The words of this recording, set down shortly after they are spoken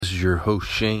is your host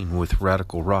Shane with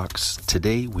Radical Rocks.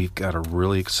 Today we've got a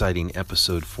really exciting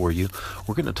episode for you.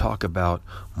 We're going to talk about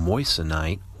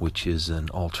moissanite, which is an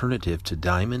alternative to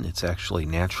diamond. It's actually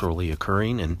naturally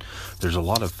occurring, and there's a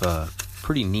lot of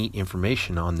pretty neat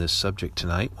information on this subject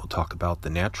tonight. We'll talk about the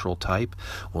natural type,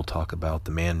 we'll talk about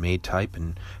the man-made type,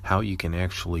 and how you can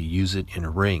actually use it in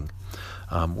a ring.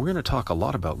 We're going to talk a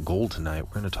lot about gold tonight.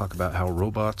 We're going to talk about how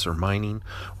robots are mining.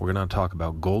 We're going to talk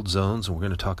about gold zones, and we're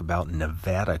going to talk about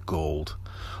Nevada gold.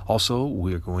 Also,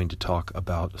 we're going to talk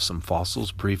about some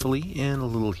fossils briefly and a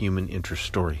little human interest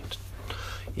story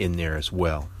in there as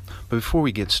well. But before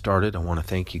we get started, I want to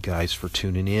thank you guys for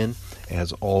tuning in.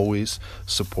 As always,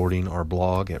 supporting our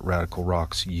blog at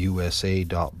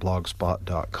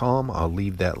radicalrocksusa.blogspot.com. I'll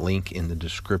leave that link in the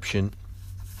description.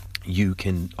 You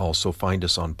can also find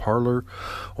us on Parler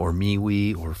or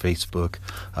MeWe or Facebook.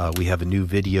 We have a new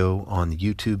video on the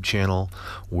YouTube channel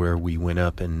where we went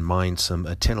up and mined some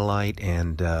athenolite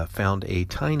and found a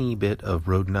tiny bit of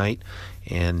rhodonite.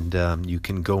 And you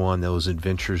can go on those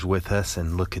adventures with us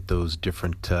and look at those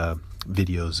different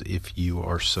videos if you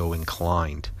are so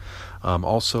inclined.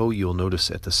 Also, you'll notice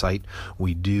at the site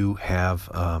we do have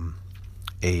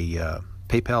a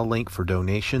PayPal link for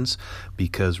donations,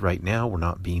 because right now we're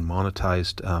not being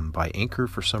monetized by Anchor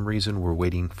for some reason. We're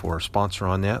waiting for a sponsor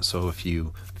on that. So if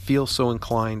you feel so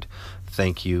inclined,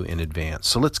 thank you in advance.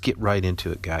 So let's get right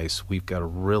into it, guys. We've got a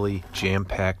really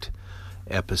jam-packed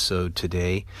episode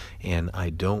today, and I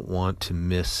don't want to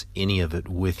miss any of it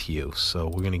with you. So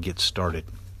we're going to get started.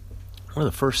 One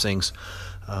of the first things,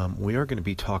 we are going to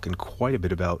be talking quite a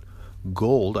bit about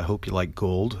gold. I hope you like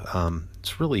gold.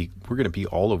 We're going to be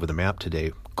all over the map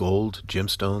today. Gold,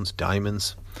 gemstones,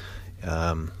 diamonds,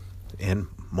 and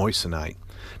moissanite.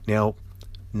 Now,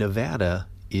 Nevada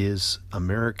is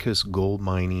America's gold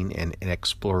mining and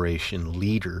exploration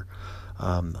leader.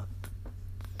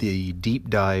 The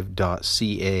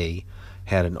deepdive.ca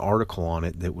had an article on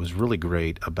it that was really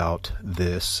great about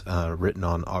this, written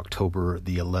on October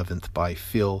the 11th by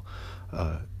Phil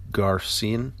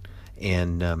Garcian.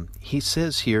 And he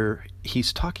says here,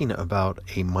 he's talking about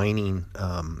a mining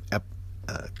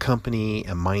company,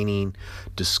 a mining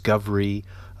discovery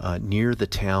near the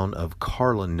town of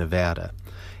Carlin, Nevada.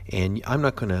 And I'm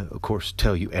not going to, of course,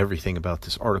 tell you everything about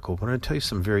this article, but I'm going to tell you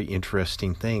some very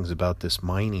interesting things about this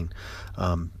mining.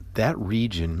 That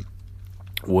region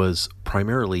was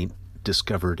primarily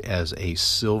discovered as a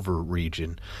silver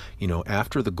region. You know,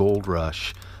 after the gold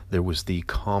rush, there was the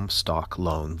Comstock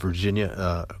lode,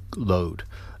 the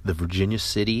Virginia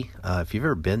City. If you've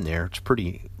ever been there, it's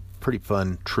pretty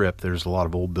fun trip. There's a lot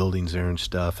of old buildings there and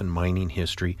stuff and mining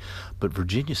history. But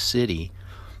Virginia City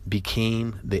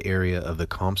became the area of the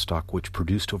Comstock, which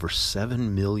produced over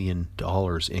 $7 million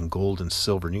in gold and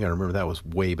silver. And you got to remember that was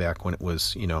way back when it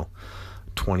was, $20,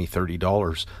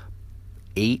 $30.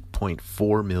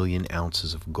 8.4 million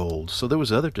ounces of gold. So there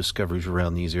was other discoveries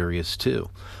around these areas too.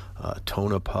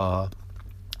 Tonopah,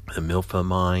 the Milfa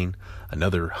mine,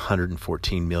 another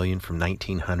 114 million from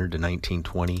 1900 to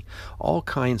 1920. All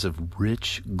kinds of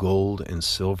rich gold and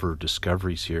silver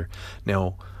discoveries here.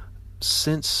 Now,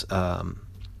 since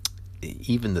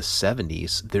even the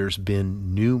 70s, there's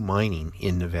been new mining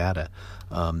in Nevada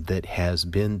that has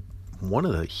been one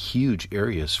of the huge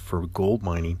areas for gold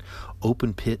mining.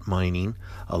 Open pit mining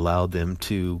allowed them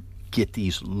to get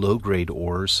these low-grade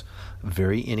ores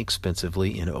very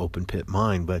inexpensively in an open pit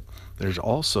mine, but there's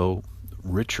also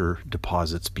richer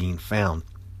deposits being found.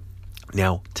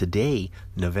 Now, today,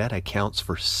 Nevada accounts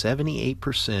for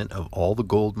 78% of all the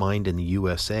gold mined in the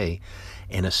USA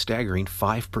and a staggering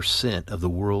 5% of the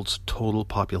world's total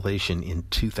population in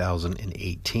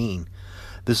 2018.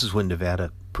 This is when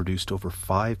Nevada produced over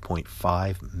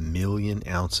 5.5 million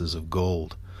ounces of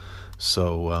gold.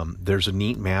 So there's a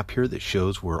neat map here that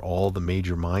shows where all the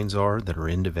major mines are that are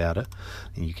in Nevada,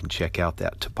 and you can check out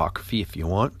that topography if you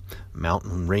want.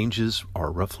 Mountain ranges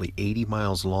are roughly 80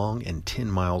 miles long and 10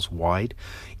 miles wide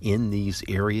in these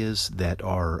areas that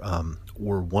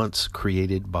were once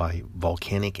created by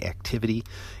volcanic activity,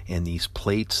 and these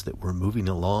plates that were moving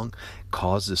along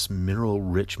caused this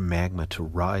mineral-rich magma to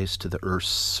rise to the Earth's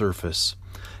surface.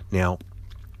 Now,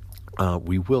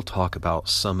 we will talk about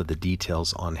some of the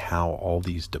details on how all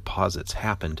these deposits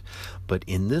happened, but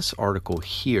in this article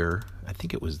here, I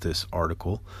think it was this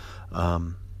article,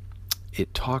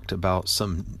 it talked about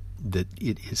that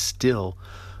it is still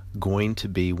going to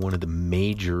be one of the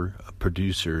major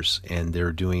producers, and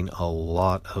they're doing a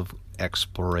lot of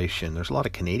exploration. There's a lot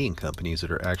of Canadian companies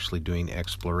that are actually doing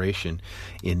exploration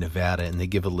in Nevada, and they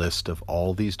give a list of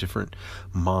all these different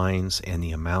mines, and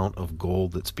the amount of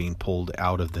gold that's being pulled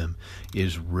out of them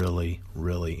is really,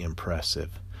 really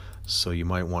impressive. So you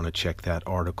might want to check that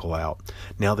article out.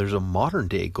 Now, there's a modern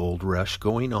day gold rush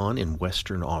going on in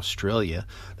Western Australia.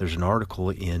 There's an article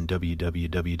in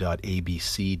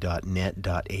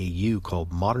www.abc.net.au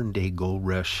called Modern Day Gold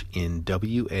Rush in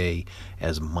WA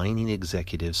as Mining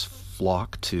Executives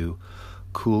Flock to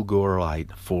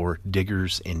Coolgorite for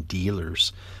Diggers and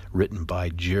Dealers, written by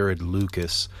Jared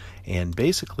Lucas. And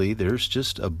basically there's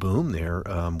just a boom there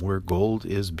where gold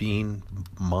is being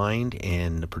mined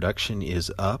and the production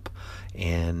is up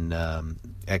and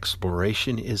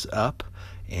exploration is up,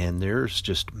 and there's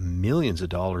just millions of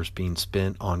dollars being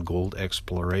spent on gold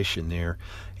exploration there.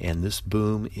 And this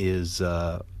boom is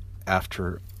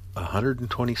after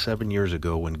 127 years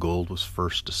ago when gold was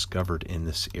first discovered in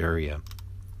this area.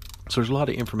 So there's a lot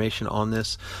of information on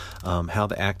this, how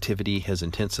the activity has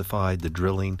intensified, the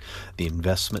drilling, the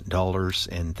investment dollars,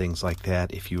 and things like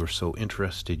that. If you are so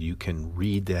interested, you can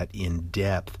read that in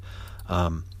depth.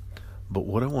 But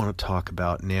what I want to talk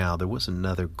about now, there was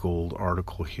another gold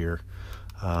article here.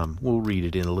 We'll read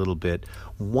it in a little bit.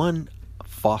 One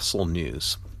fossil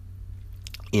news.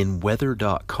 In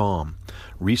weather.com,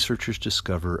 researchers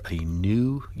discover a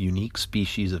new, unique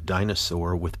species of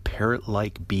dinosaur with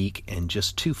parrot-like beak and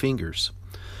just 2 fingers.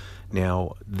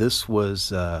 Now, this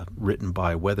was written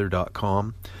by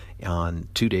weather.com on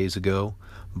 2 days ago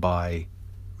by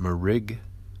Marig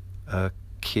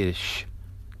Kish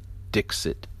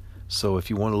Dixit. So if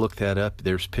you want to look that up,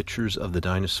 there's pictures of the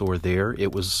dinosaur there.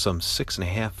 It was some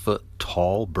 6.5 foot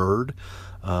tall bird.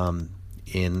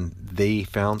 And they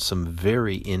found some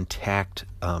very intact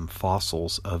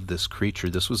fossils of this creature.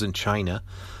 This was in China,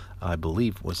 I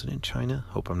believe. Was it in China?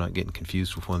 Hope I'm not getting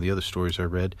confused with one of the other stories I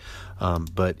read.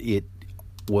 But it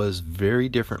was very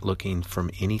different looking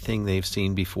from anything they've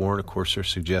seen before. And of course they're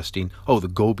suggesting, the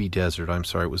Gobi Desert. I'm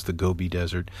sorry, it was the Gobi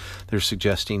Desert. They're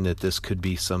suggesting that this could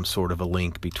be some sort of a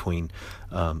link between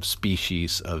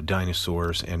species of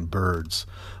dinosaurs and birds.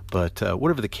 But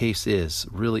whatever the case is,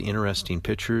 really interesting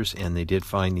pictures, and they did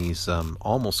find these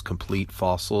almost complete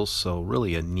fossils, so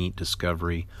really a neat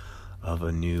discovery of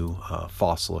a new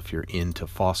fossil if you're into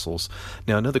fossils.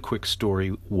 Now, another quick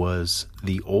story was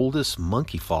the oldest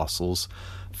monkey fossils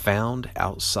found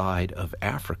outside of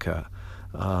Africa.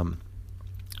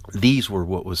 These were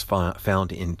what was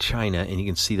found in China, and you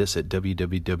can see this at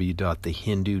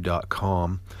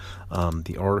www.thehindu.com.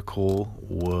 The article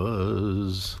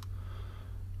was...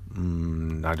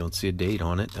 I don't see a date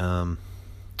on it. Here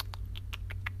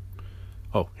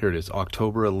it is,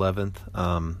 October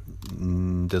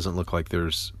 11th. Doesn't look like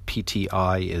there's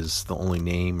PTI is the only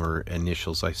name or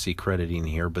initials I see crediting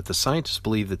here, but the scientists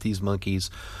believe that these monkeys,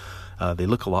 they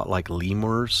look a lot like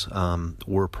lemurs,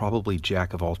 were probably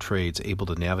jack of all trades, able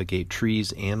to navigate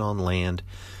trees and on land,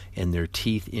 and their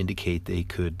teeth indicate they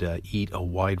could eat a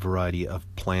wide variety of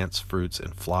plants, fruits,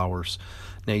 and flowers.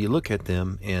 Now you look at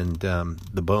them and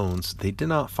the bones, they did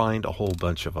not find a whole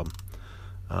bunch of them,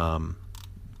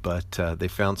 but they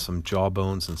found some jaw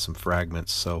bones and some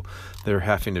fragments, so they're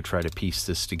having to try to piece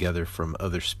this together from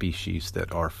other species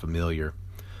that are familiar.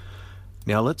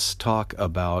 Now let's talk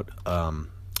about a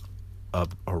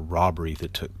robbery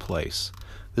that took place.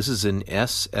 This is in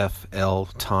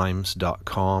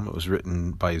sfltimes.com. It was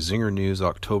written by Zinger News,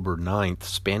 October 9th.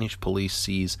 Spanish police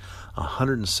seize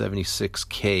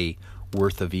 176K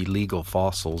worth of illegal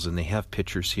fossils, and they have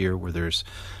pictures here where there's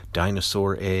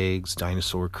dinosaur eggs,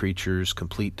 dinosaur creatures,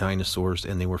 complete dinosaurs,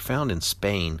 and they were found in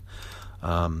Spain.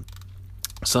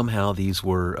 Somehow these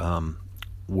were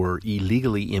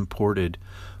illegally imported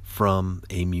from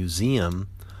a museum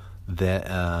that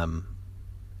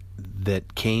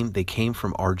came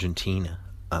from Argentina,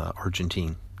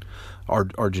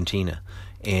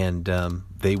 and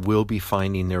they will be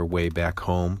finding their way back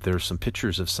home. There's some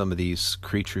pictures of some of these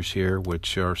creatures here,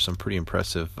 which are some pretty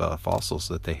impressive fossils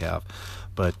that they have,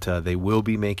 but they will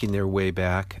be making their way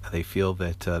back. They feel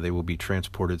that they will be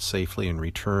transported safely and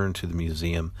returned to the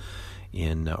museum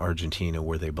in Argentina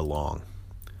where they belong.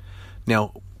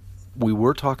 Now, we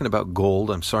were talking about gold.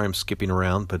 I'm sorry I'm skipping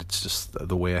around, but it's just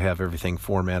the way I have everything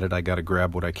formatted. I got to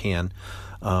grab what I can.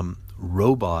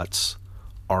 Robots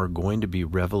are going to be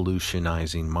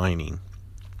revolutionizing mining.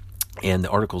 And the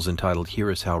article's entitled, Here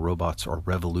is How Robots Are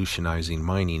Revolutionizing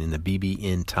Mining, in the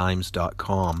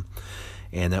bbntimes.com.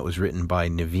 And that was written by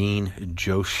Naveen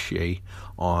Joshi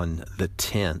on the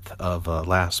 10th of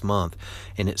last month.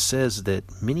 And it says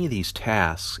that many of these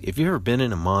tasks, if you've ever been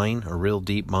in a mine, a real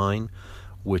deep mine,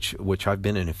 which I've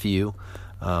been in a few.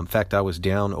 In fact, I was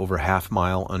down over half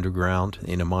mile underground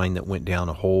in a mine that went down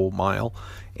a whole mile.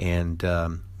 And,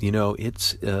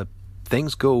 it's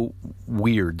things go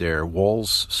weird there.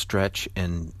 Walls stretch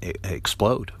and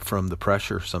explode from the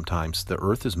pressure sometimes. The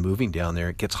earth is moving down there.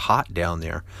 It gets hot down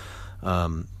there.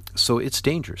 So it's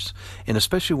dangerous. And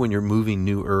especially when you're moving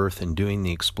new earth and doing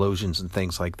the explosions and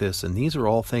things like this. And these are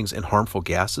all things, and harmful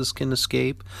gases can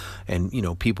escape. And,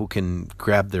 people can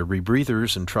grab their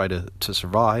rebreathers and try to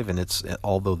survive. And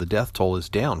although the death toll is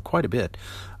down quite a bit,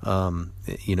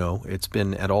 it's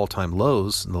been at all-time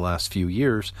lows in the last few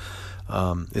years.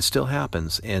 It still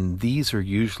happens, and these are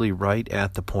usually right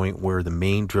at the point where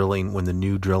when the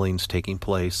new drilling's taking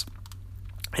place,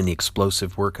 and the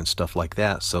explosive work and stuff like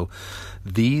that. So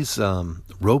these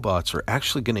robots are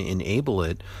actually going to enable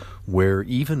it where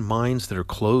even mines that are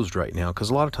closed right now, because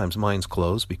a lot of times mines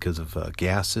close because of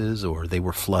gases, or they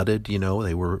were flooded,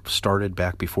 they were started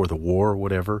back before the war or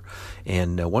whatever,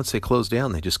 and once they closed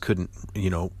down, they just couldn't,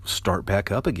 start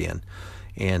back up again.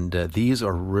 And these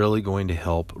are really going to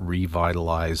help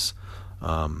revitalize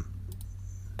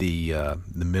the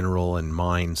mineral and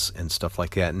mines and stuff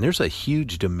like that. And there's a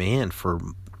huge demand for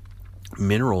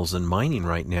minerals and mining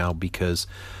right now because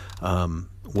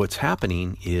what's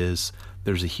happening is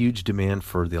there's a huge demand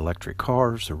for the electric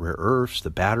cars, the rare earths, the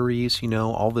batteries.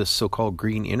 All this so-called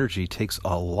green energy takes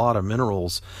a lot of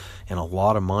minerals and a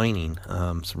lot of mining.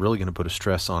 It's really going to put a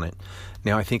stress on it.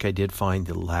 Now, I think I did find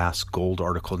the last gold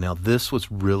article. Now, this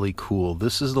was really cool.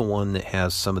 This is the one that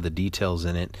has some of the details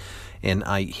in it, and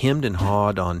I hemmed and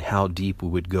hawed on how deep we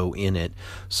would go in it.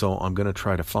 So I'm going to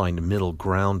try to find a middle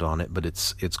ground on it. But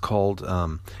it's called.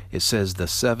 It says the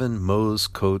 7 Mose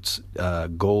Coates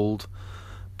Gold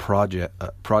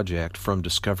project from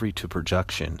discovery to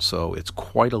production. So it's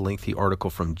quite a lengthy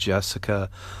article from Jessica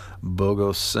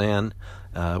Bogosan.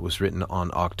 It was written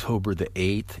on October the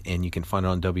 8th, and you can find it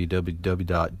on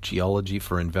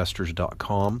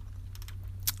www.geologyforinvestors.com.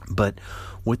 But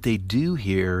what they do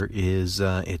here is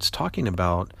it's talking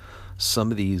about some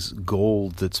of these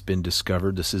gold that's been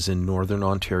discovered. This is in northern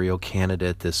Ontario, Canada,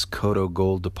 at this Koto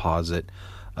gold deposit.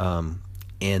 And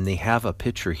they have a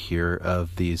picture here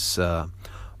of these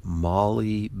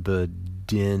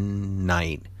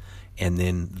molybdenite and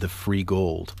then the free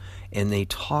gold. And they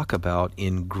talk about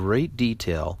in great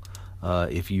detail,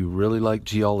 if you really like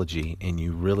geology and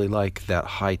you really like that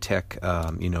high-tech,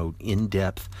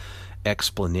 in-depth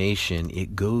explanation,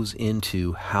 it goes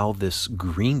into how this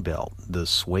green belt, the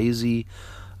Swayze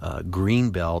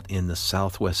green belt in the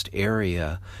southwest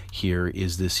area here,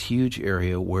 is this huge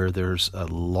area where there's a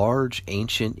large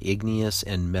ancient igneous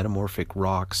and metamorphic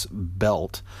rocks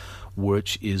belt,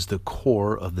 which is the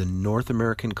core of the North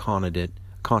American continent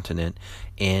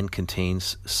and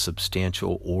contains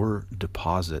substantial ore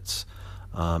deposits.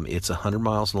 It's 100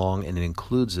 miles long, and it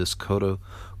includes this Koto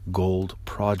Gold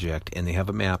project, and they have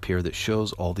a map here that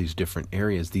shows all these different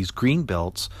areas. These green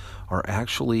belts are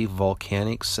actually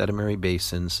volcanic sedimentary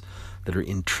basins that are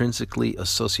intrinsically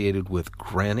associated with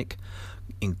granitic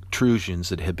intrusions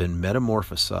that have been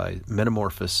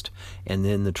metamorphosed, and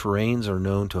then the terrains are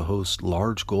known to host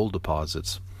large gold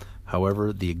deposits.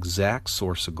 However, the exact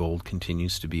source of gold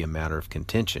continues to be a matter of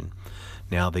contention.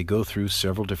 Now, they go through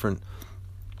several different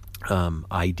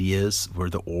ideas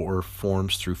where the ore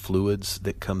forms through fluids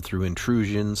that come through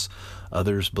intrusions.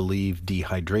 Others believe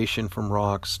dehydration from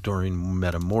rocks during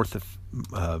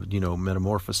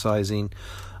metamorphosizing,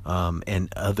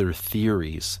 and other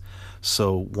theories.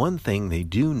 So one thing they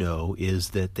do know is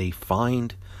that they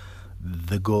find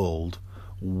the gold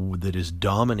that is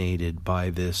dominated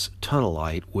by this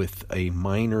tunnelite with a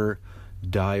minor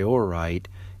diorite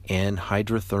and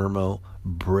hydrothermal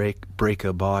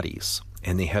breccia bodies.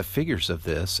 And they have figures of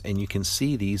this, and you can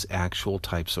see these actual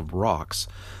types of rocks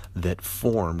that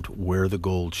formed where the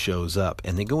gold shows up.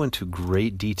 And they go into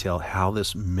great detail how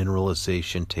this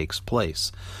mineralization takes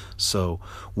place. So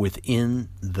within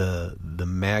the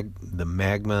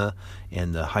magma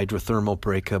and the hydrothermal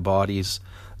breccia bodies,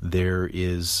 there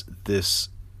is this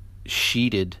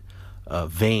sheeted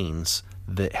veining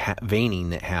that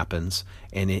happens,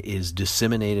 and it is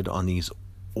disseminated on these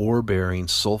ore-bearing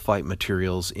sulfite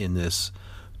materials in this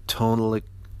tonalic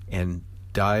and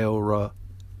dioritic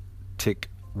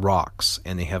rocks,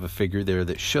 and they have a figure there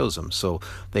that shows them. So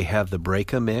they have the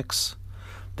breccia mix,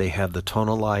 they have the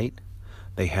tonalite,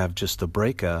 they have just the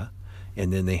breccia,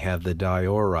 and then they have the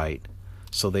diorite.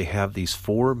 So they have these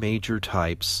 4 major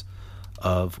types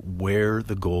of where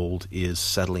the gold is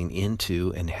settling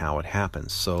into and how it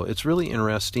happens. So it's really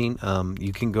interesting.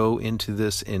 You can go into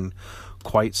this in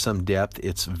quite some depth.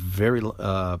 It's very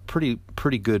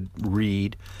pretty good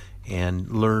read, and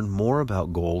learn more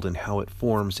about gold and how it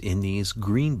forms in these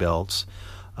green belts,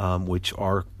 which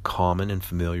are common and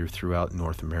familiar throughout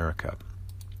North America.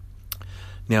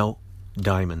 Now,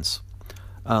 diamonds.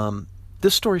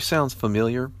 This story sounds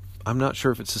familiar. I'm not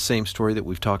sure if it's the same story that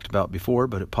we've talked about before,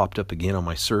 but it popped up again on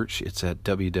my search. It's at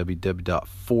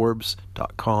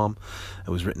www.forbes.com. It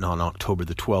was written on October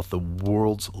the 12th, the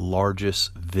world's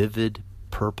largest vivid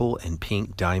purple and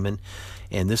pink diamond.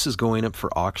 And this is going up for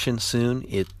auction soon.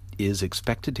 It is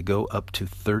expected to go up to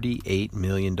 $38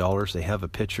 million. They have a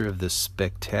picture of this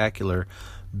spectacular,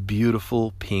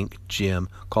 beautiful pink gem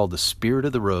called the Spirit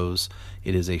of the Rose.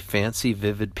 It is a fancy,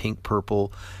 vivid pink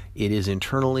purple. It is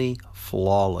internally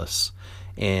flawless,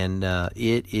 and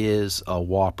it is a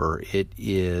whopper. It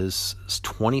is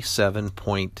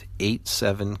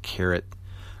 27.87 carat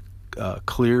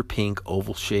clear pink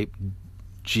oval-shaped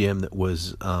gem that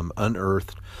was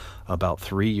unearthed about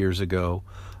 3 years ago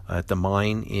at the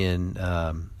mine in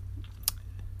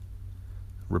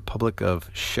Republic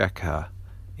of Shekha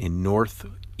in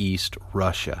northeast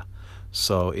Russia.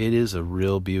 So it is a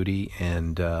real beauty,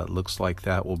 and looks like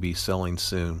that will be selling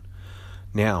soon.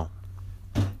 Now,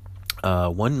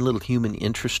 one little human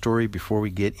interest story before we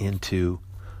get into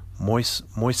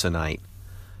moissanite,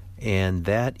 and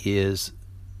that is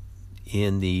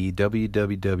in the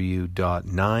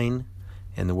www.9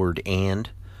 and the word and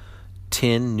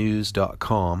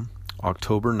 10news.com,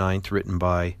 October 9th, written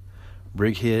by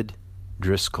Brigid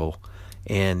Driscoll,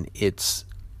 and it's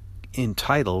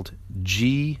entitled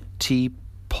GT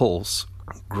Pulse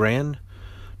Grand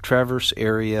Traverse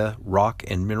Area Rock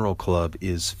and Mineral Club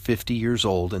is 50 years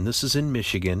old, and this is in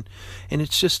Michigan, and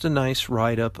it's just a nice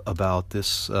write-up about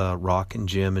this rock and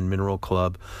gem and mineral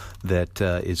club that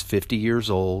is 50 years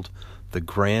old, the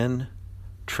Grand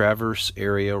Traverse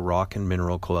Area Rock and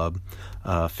Mineral Club,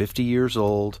 50 years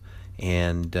old,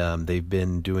 and they've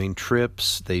been doing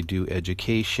trips, they do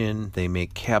education, they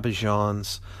make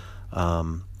cabochons,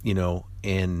 and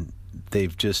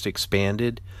they've just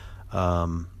expanded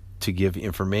to give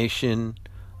information.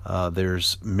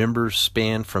 There's members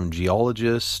span from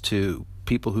geologists to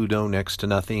people who know next to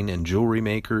nothing, and jewelry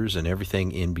makers and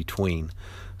everything in between.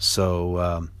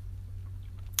 So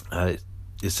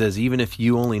it says even if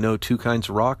you only know two kinds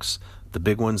of rocks, the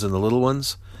big ones and the little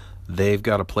ones, they've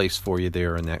got a place for you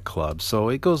there in that club. So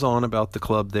it goes on about the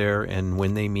club there and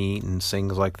when they meet and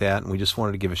things like that, and we just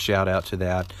wanted to give a shout out to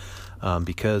that.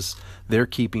 Because they're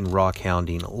keeping rock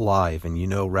hounding alive.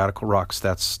 And Radical Rocks,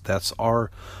 that's our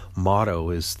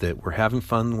motto, is that we're having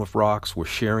fun with rocks, we're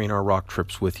sharing our rock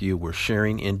trips with you, we're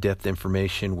sharing in-depth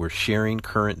information, we're sharing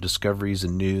current discoveries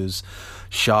and news,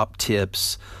 shop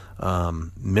tips,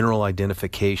 mineral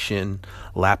identification,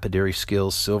 lapidary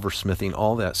skills, silversmithing,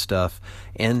 all that stuff,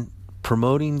 and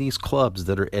promoting these clubs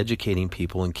that are educating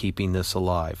people and keeping this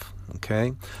alive.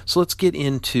 Okay? So let's get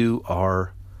into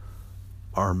our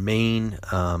main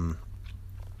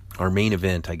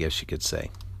event, I guess you could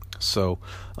say. So,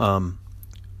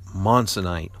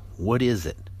 monzonite, what is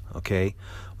it? Okay,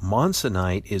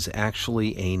 monzonite is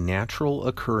actually a natural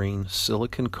occurring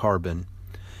silicon carbon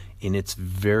in its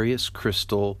various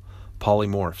crystal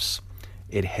polymorphs.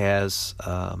 It has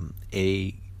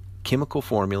a chemical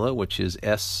formula which is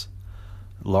S,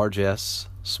 large S,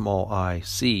 small I,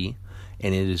 C,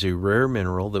 and it is a rare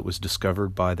mineral that was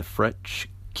discovered by the French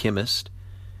chemist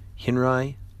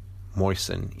Henri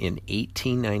Moissan in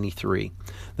 1893.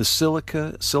 The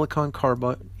silicon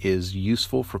carbide is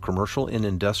useful for commercial and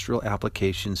industrial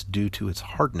applications due to its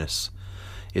hardness,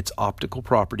 its optical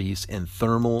properties, and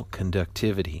thermal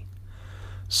conductivity.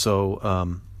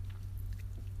 So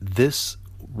this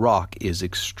rock is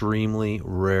extremely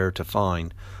rare to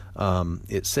find.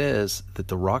 It says that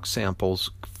the rock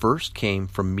samples first came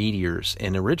from meteors,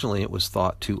 and originally it was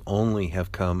thought to only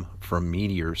have come from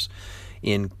meteors.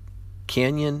 In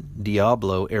Canyon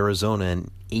Diablo, Arizona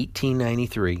in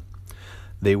 1893,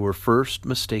 they were first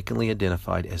mistakenly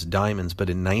identified as diamonds, but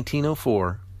in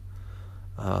 1904,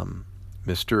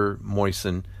 Mr.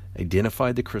 Moissan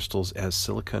identified the crystals as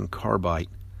silicon carbide.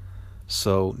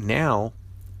 So now,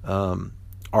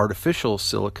 artificial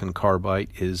silicon carbide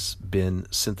has been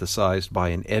synthesized by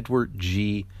an Edward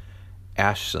G.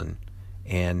 Ashton,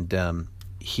 and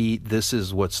this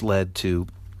is what's led to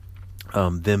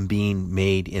them being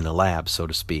made in a lab, so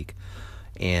to speak,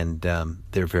 and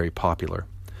they're very popular.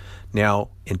 Now,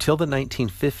 until the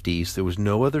 1950s, there was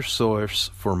no other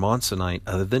source for monzonite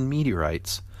other than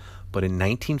meteorites, but in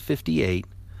 1958,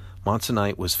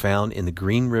 monzonite was found in the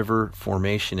Green River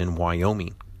Formation in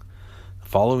Wyoming. The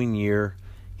following year,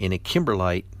 in a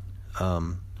kimberlite,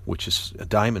 which is a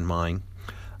diamond mine,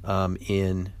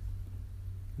 in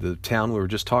the town we were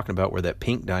just talking about where that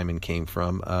pink diamond came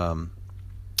from,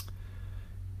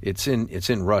 it's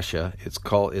in Russia. It's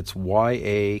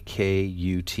Yakutia,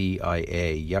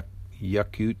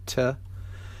 Yakutia,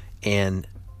 and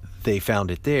they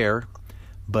found it there,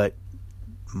 but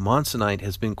monzonite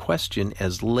has been questioned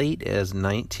as late as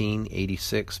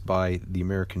 1986 by the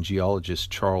American geologist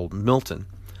Charles Milton.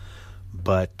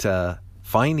 But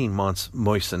finding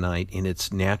moissanite in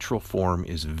its natural form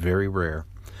is very rare.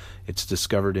 It's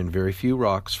discovered in very few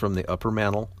rocks from the upper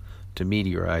mantle to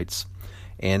meteorites,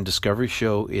 and discoveries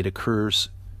show it occurs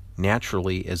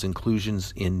naturally as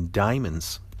inclusions in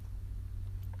diamonds,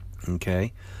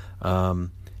 okay,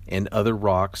 and other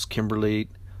rocks, kimberlite,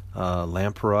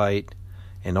 lamproite,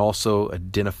 and also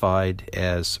identified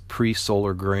as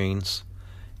pre-solar grains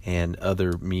and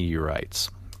other meteorites,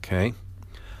 okay.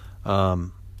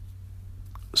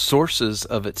 Sources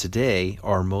of it today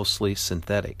are mostly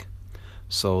synthetic.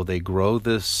 So they grow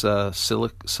this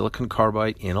silicon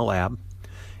carbide in a lab,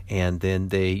 and then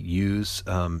they use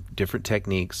different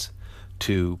techniques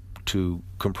to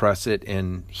compress it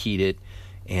and heat it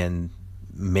and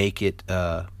make it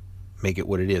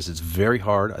what it is. It's very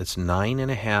hard. It's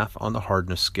 9.5 on the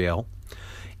hardness scale.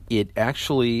 It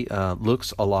actually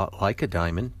looks a lot like a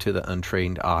diamond to the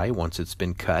untrained eye once it's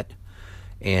been cut,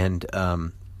 and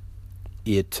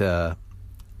it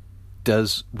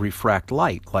does refract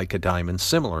light like a diamond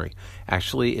similarly.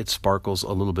 Actually, it sparkles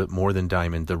a little bit more than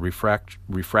diamond. The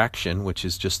refraction, which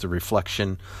is just the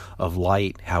reflection of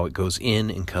light, how it goes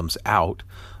in and comes out,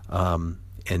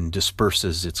 and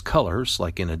disperses its colors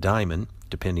like in a diamond,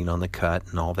 depending on the cut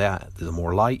and all that. The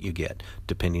more light you get,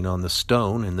 depending on the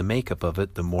stone and the makeup of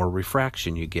it, the more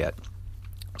refraction you get.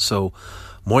 So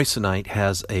moissanite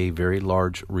has a very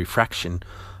large refraction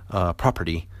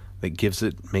property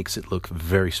that makes it look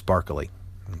very sparkly.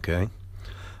 Okay,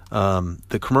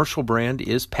 the commercial brand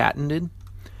is patented,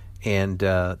 and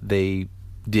they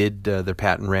did their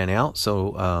patent ran out.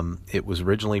 So it was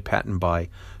originally patented by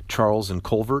Charles and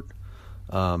Colvert,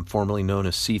 formerly known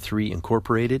as C3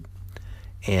 Incorporated.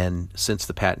 And since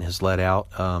the patent has let out,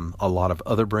 a lot of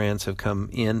other brands have come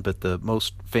in, but the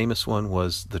most famous one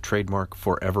was the trademark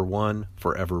Forever One,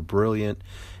 Forever Brilliant,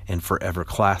 and Forever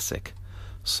Classic.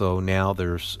 So now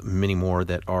there's many more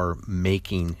that are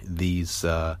making these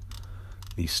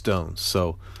stones.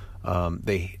 So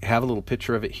they have a little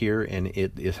picture of it here, and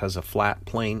it has a flat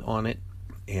plane on it,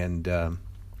 and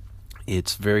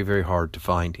it's very, very hard to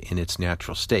find in its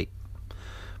natural state.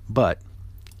 But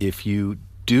if you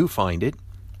do find it,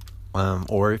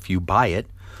 or if you buy it,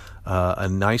 a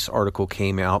nice article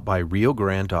came out by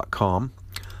RioGrande.com.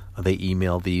 They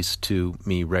email these to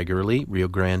me regularly. Rio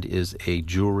Grande is a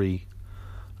jewelry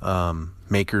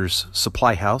maker's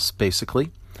supply house,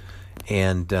 basically,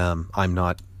 and I'm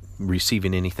not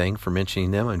receiving anything for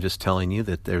mentioning them. I'm just telling you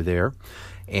that they're there,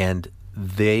 and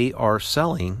they are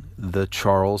selling the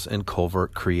Charles and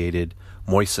Colvert created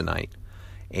moissanite,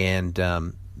 and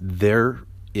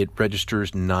it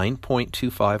registers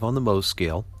 9.25 on the Mohs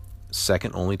scale,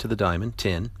 second only to the diamond,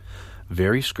 10,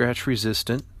 very scratch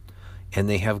resistant, and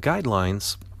they have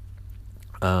guidelines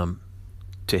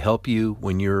to help you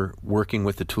when you're working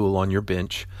with the tool on your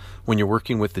bench, when you're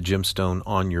working with the gemstone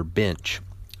on your bench.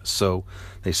 So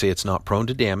they say it's not prone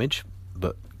to damage,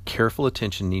 but careful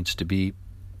attention needs to be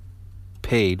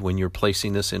paid when you're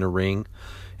placing this in a ring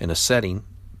in a setting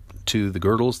to the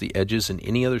girdles, the edges, and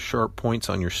any other sharp points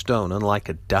on your stone. Unlike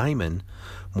a diamond,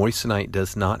 moissanite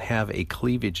does not have a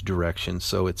cleavage direction,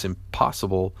 so it's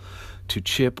impossible to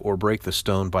chip or break the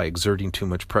stone by exerting too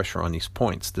much pressure on these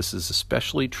points. This is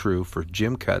especially true for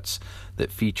gem cuts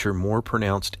that feature more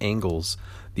pronounced angles.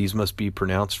 These must be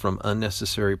pronounced from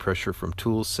unnecessary pressure from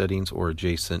tools, settings, or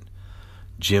adjacent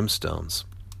gemstones.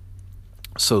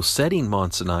 So setting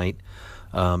monzonite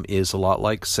is a lot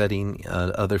like setting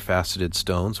other faceted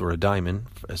stones or a diamond,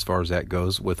 as far as that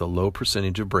goes, with a low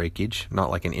percentage of breakage, not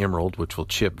like an emerald, which will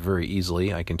chip very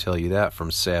easily. I can tell you that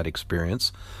from sad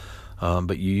experience.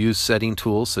 But you use setting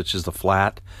tools such as the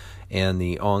flat and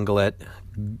the onglet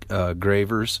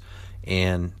gravers,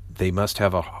 and they must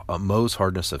have a Mohs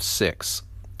hardness of 6.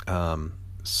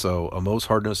 So a Mohs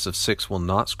hardness of 6 will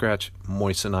not scratch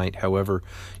moissanite. However,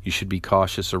 you should be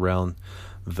cautious around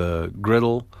the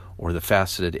griddle or the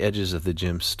faceted edges of the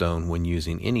gemstone when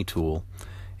using any tool.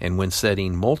 And when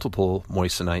setting multiple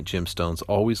moissanite gemstones,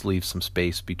 always leave some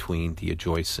space between the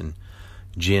adjacent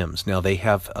gems. Now they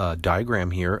have a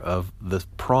diagram here of the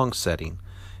prong setting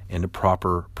and a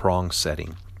proper prong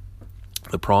setting.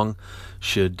 The prong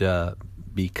should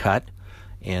be cut,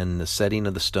 and the setting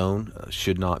of the stone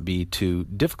should not be too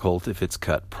difficult if it's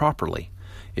cut properly.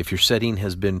 If your setting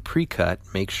has been pre-cut,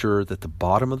 make sure that the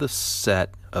bottom of the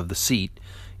set of the seat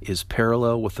is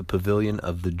parallel with the pavilion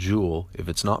of the jewel. If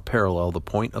it's not parallel, the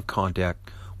point of contact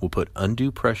will put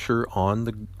undue pressure on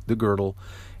the girdle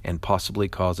and possibly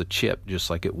cause a chip just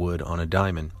like it would on a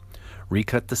diamond.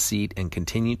 Recut the seat and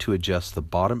continue to adjust the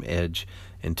bottom edge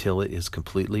until it is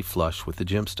completely flush with the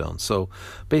gemstone. So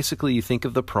basically you think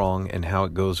of the prong and how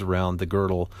it goes around the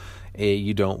girdle.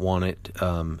 You don't want it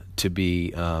to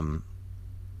be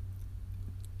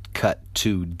cut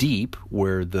too deep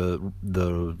where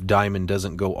the diamond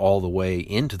doesn't go all the way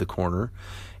into the corner,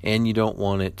 and you don't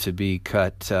want it to be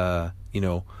cut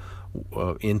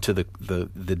into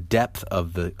the depth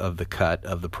of the cut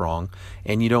of the prong,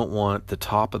 and you don't want the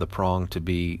top of the prong to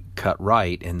be cut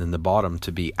right and then the bottom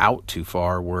to be out too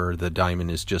far where the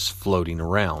diamond is just floating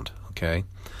around. Okay,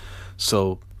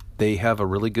 so they have a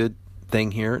really good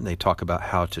thing here, and they talk about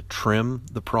how to trim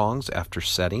the prongs after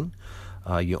setting.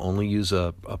 You only use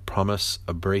a pumice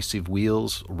abrasive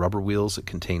wheels, rubber wheels that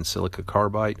contain silica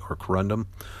carbide or corundum,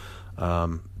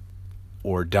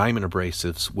 or diamond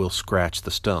abrasives will scratch the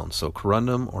stone. So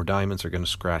corundum or diamonds are going to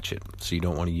scratch it, so you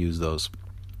don't want to use those.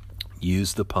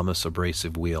 Use the pumice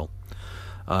abrasive wheel.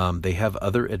 They have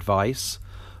other advice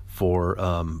for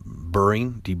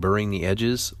deburring the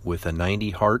edges with a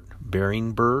 90 heart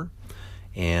bearing burr,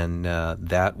 and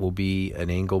that will be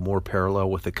an angle more parallel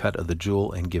with the cut of the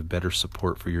jewel and give better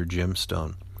support for your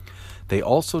gemstone. They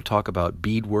also talk about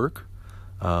beadwork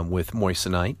with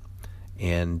moissanite,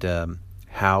 and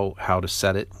how to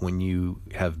set it when you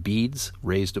have beads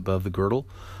raised above the girdle,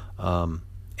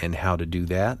 and how to do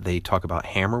that. They talk about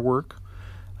hammer work,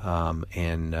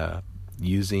 and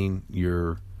using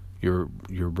your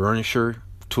burnisher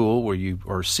tool where you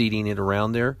are seating it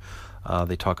around there.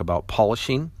 They talk about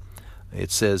polishing. It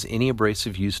says any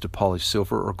abrasive used to polish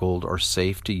silver or gold are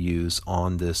safe to use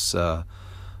on this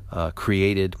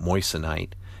created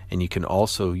moissanite, and you can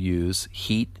also use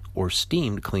heat or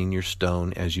steam to clean your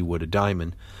stone as you would a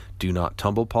diamond. Do not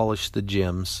tumble polish the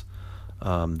gems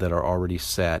that are already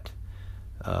set,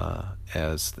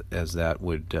 as that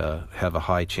would have a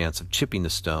high chance of chipping the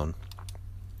stone.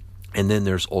 And then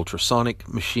there's ultrasonic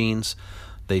machines.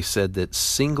 They said that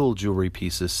single jewelry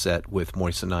pieces set with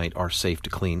moissanite are safe to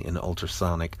clean in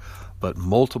ultrasonic, but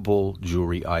multiple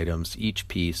jewelry items, each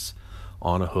piece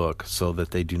on a hook, so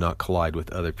that they do not collide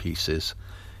with other pieces,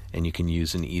 and you can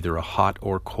use in either a hot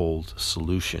or cold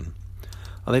solution.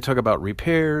 They talk about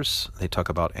repairs, they talk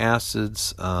about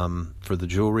acids for the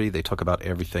jewelry, they talk about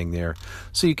everything there,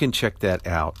 so you can check that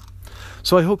out.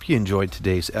 So I hope you enjoyed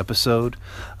today's episode.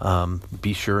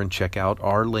 Be sure and check out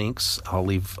our links. I'll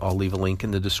leave a link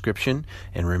in the description.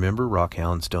 And remember,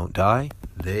 rockhounds don't die,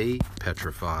 they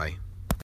petrify.